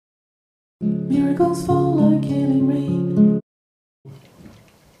Miracles fall like killing rain.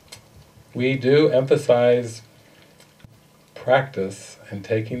 We do emphasize practice and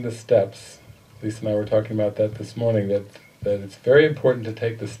taking the steps. Lisa and I were talking about that this morning, that it's very important to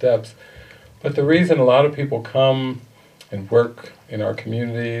take the steps. But the reason a lot of people come and work in our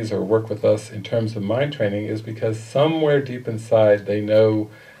communities or work with us in terms of mind training is because somewhere deep inside they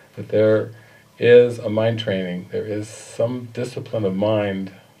know that there is a mind training, there is some discipline of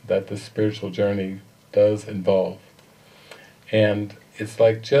mind that the spiritual journey does involve. And it's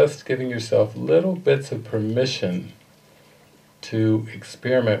like just giving yourself little bits of permission to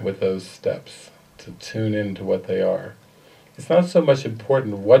experiment with those steps, to tune into what they are. It's not so much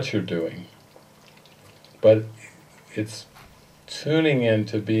important what you're doing, but it's tuning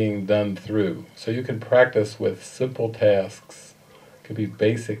into being done through. So you can practice with simple tasks, it could be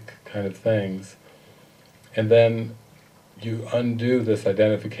basic kind of things, and then you undo this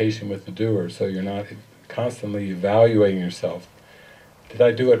identification with the doer, so you're not constantly evaluating yourself. Did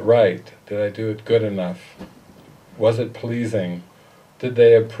I do it right? Did I do it good enough? Was it pleasing? Did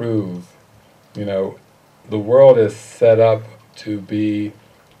they approve? You know, the world is set up to be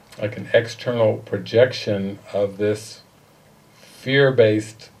like an external projection of this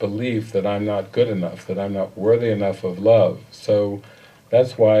fear-based belief that I'm not good enough, that I'm not worthy enough of love. So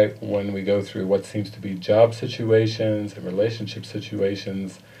that's why when we go through what seems to be job situations and relationship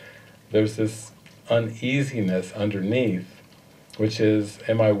situations, there's this uneasiness underneath, which is,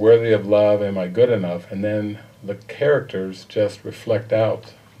 am I worthy of love, am I good enough? And then the characters just reflect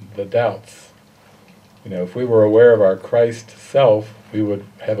out the doubts. You know, if we were aware of our Christ self, we would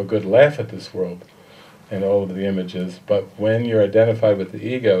have a good laugh at this world and all of the images. But when you're identified with the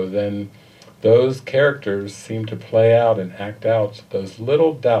ego, then those characters seem to play out and act out those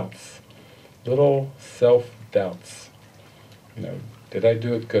little doubts, little self-doubts. You know, did I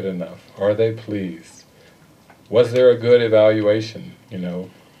do it good enough? Are they pleased? Was there a good evaluation? You know,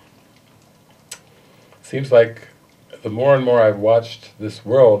 seems like the more and more I've watched this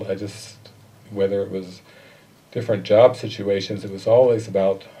world, whether it was different job situations, it was always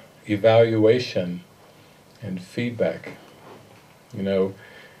about evaluation and feedback. You know,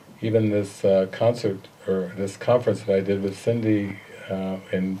 even this concert, or this conference that I did with Cindy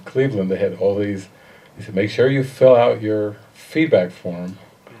in Cleveland, they had all these, they said, make sure you fill out your feedback form,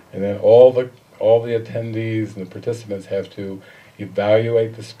 and then all the attendees and the participants have to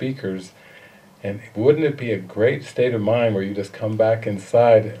evaluate the speakers. And wouldn't it be a great state of mind where you just come back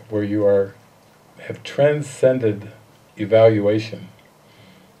inside, where you have transcended evaluation,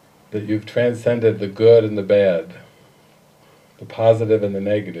 that you've transcended the good and the bad, the positive and the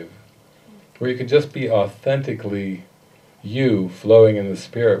negative, where you can just be authentically you, flowing in the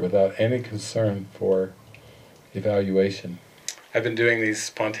spirit without any concern for evaluation. I've been doing these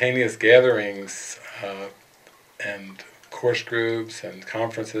spontaneous gatherings and course groups and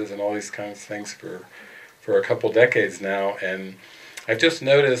conferences and all these kinds of things for a couple decades now, and I've just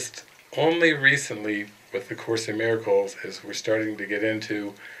noticed only recently with the Course in Miracles is we're starting to get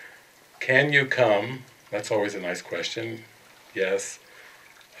into, can you come? That's always a nice question. Yes.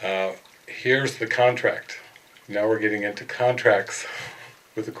 Here's the contract. Now we're getting into contracts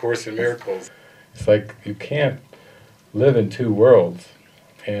with the Course in Miracles. It's like you can't live in two worlds,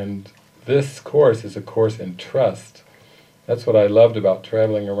 and this course is a course in trust. That's what I loved about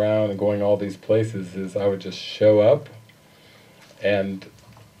traveling around and going all these places, is I would just show up and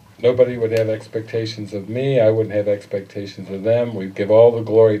nobody would have expectations of me, I wouldn't have expectations of them. We'd give all the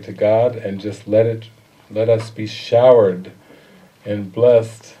glory to God and just let us be showered and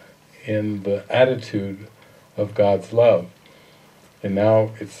blessed in the attitude of God's love. And now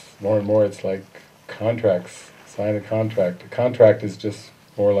it's more and more, it's like contracts, sign a contract. A contract is just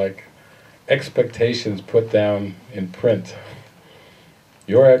more like expectations put down in print.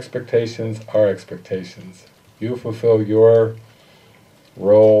 Your expectations, our expectations. You fulfill your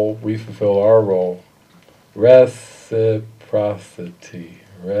role, we fulfill our role. Reciprocity,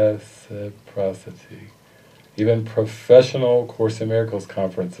 reciprocity. Even professional Course in Miracles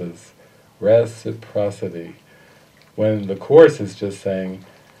conferences, reciprocity. When the Course is just saying,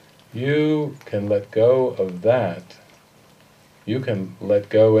 you can let go of that, you can let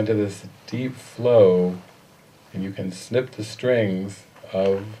go into this deep flow, and you can snip the strings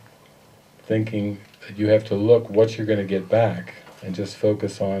of thinking that you have to look what you're going to get back, and just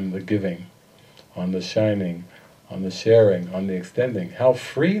focus on the giving, on the shining, on the sharing, on the extending. How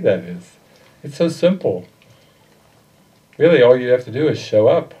free that is. It's so simple. Really, all you have to do is show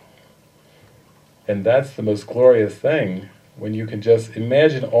up. And that's the most glorious thing, when you can just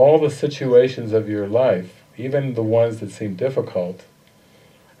imagine all the situations of your life, even the ones that seem difficult,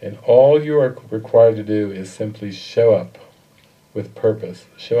 And all you are required to do is simply show up with purpose,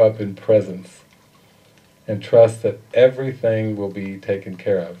 show up in presence, and trust that everything will be taken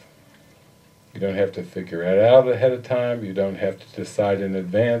care of. You don't have to figure it out ahead of time, you don't have to decide in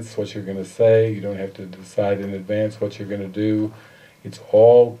advance what you're going to say, you don't have to decide in advance what you're going to do. It's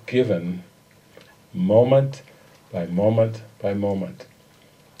all given moment by moment by moment.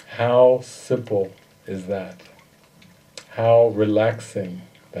 How simple is that? How relaxing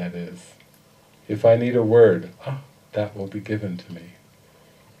that is. If I need a word, that will be given to me.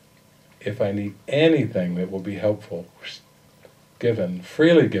 If I need anything that will be helpful, given,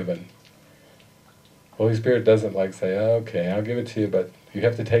 freely given. Holy Spirit doesn't like say, okay, I'll give it to you, but you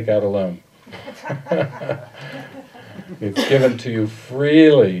have to take out a loan. It's given to you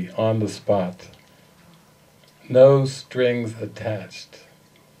freely on the spot. No strings attached.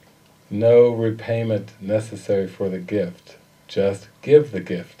 No repayment necessary for the gift. Just give the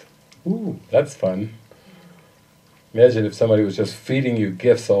gift. Ooh, that's fun. Imagine if somebody was just feeding you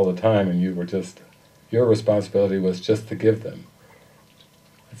gifts all the time and you were just, your responsibility was just to give them.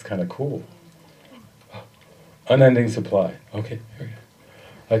 It's kind of cool. Unending supply. Okay, here we go.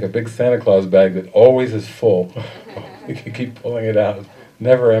 Like a big Santa Claus bag that always is full. You can keep pulling it out,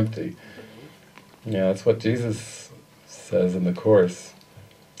 never empty. Yeah, that's what Jesus says in the Course.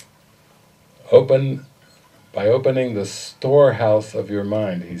 By opening the storehouse of your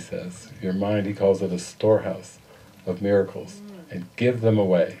mind, he says. Your mind, he calls it a storehouse of miracles, and give them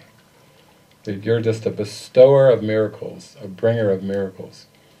away. That you're just a bestower of miracles, a bringer of miracles.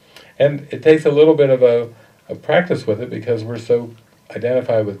 And it takes a little bit of a practice with it, because we're so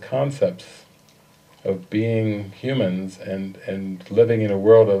identified with concepts of being humans and living in a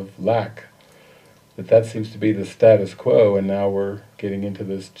world of lack, that seems to be the status quo, and now we're getting into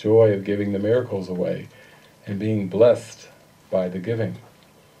this joy of giving the miracles away and being blessed by the giving.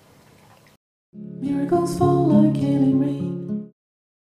 Miracles fall like healing